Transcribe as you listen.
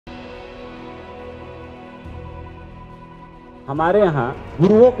हमारे यहाँ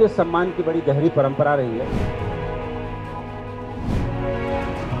गुरुओं के सम्मान की बड़ी गहरी परंपरा रही है।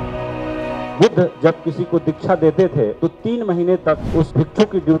 बुद्ध जब किसी को दीक्षा देते थे तो 3 महीने तक उस भिक्षु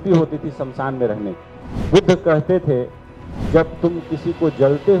की ड्यूटी होती थी शमशान में रहने। बुद्ध कहते थे, जब तुम किसी को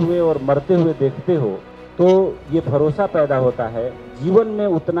जलते हुए और मरते हुए देखते हो तो ये भरोसा पैदा होता है, जीवन में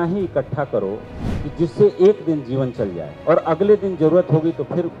उतना ही इकट्ठा करो कि जिससे एक दिन जीवन चल जाए और अगले दिन जरूरत होगी तो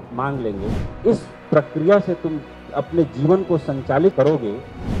फिर मांग लेंगे। इस प्रक्रिया से तुम अपने जीवन को संचालित करोगे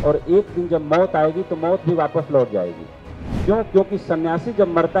और एक दिन जब मौत आएगी तो मौत भी वापस लौट जाएगी। क्यों? क्योंकि सन्यासी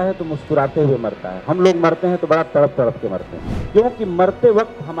जब मरता है तो मुस्कुराते हुए मरता है। हम लोग मरते हैं तो बड़ा तड़प तड़प के मरते हैं, क्योंकि मरते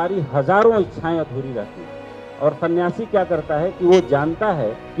वक्त हमारी हजारों इच्छाएं अधूरी रहती हैं। और सन्यासी क्या करता है कि वो जानता है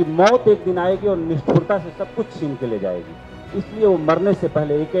कि मौत एक दिन आएगी और निष्ठुरता से सब कुछ छीन के ले जाएगी, इसलिए वो मरने से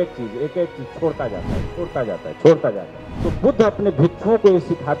पहले एक एक चीज छोड़ता जाता है। तो बुद्ध अपने भिक्षुओं को ये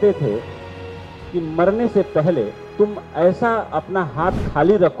सिखाते थे कि मरने से पहले तुम ऐसा अपना हाथ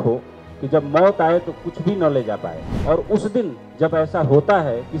खाली रखो कि जब मौत आए तो कुछ भी न ले जा पाए। और उस दिन जब ऐसा होता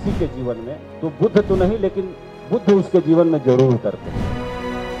है किसी के जीवन में तो बुद्ध तो नहीं लेकिन बुद्ध उसके जीवन में जरूर उतरते हैं।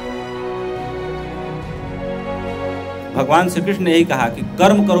 भगवान श्री कृष्ण ने यही कहा कि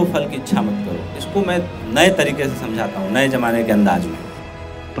कर्म करो, फल की इच्छा मत करो। इसको मैं नए तरीके से समझाता हूँ, नए जमाने के अंदाज में।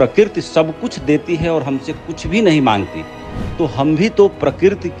 प्रकृति सब कुछ देती है और हमसे कुछ भी नहीं मांगती, तो हम भी तो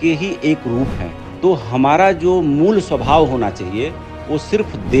प्रकृति के ही एक रूप हैं। तो हमारा जो मूल स्वभाव होना चाहिए वो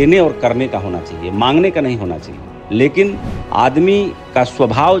सिर्फ देने और करने का होना चाहिए, मांगने का नहीं होना चाहिए। लेकिन आदमी का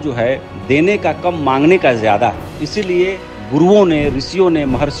स्वभाव जो है देने का कम, मांगने का ज्यादा है। इसीलिए गुरुओं ने, ऋषियों ने,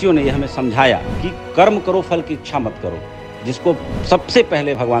 महर्षियों ने यह हमें समझाया कि कर्म करो, फल की इच्छा मत करो, जिसको सबसे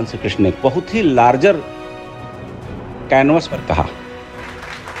पहले भगवान श्री कृष्ण ने बहुत ही लार्जर कैनवस पर कहा।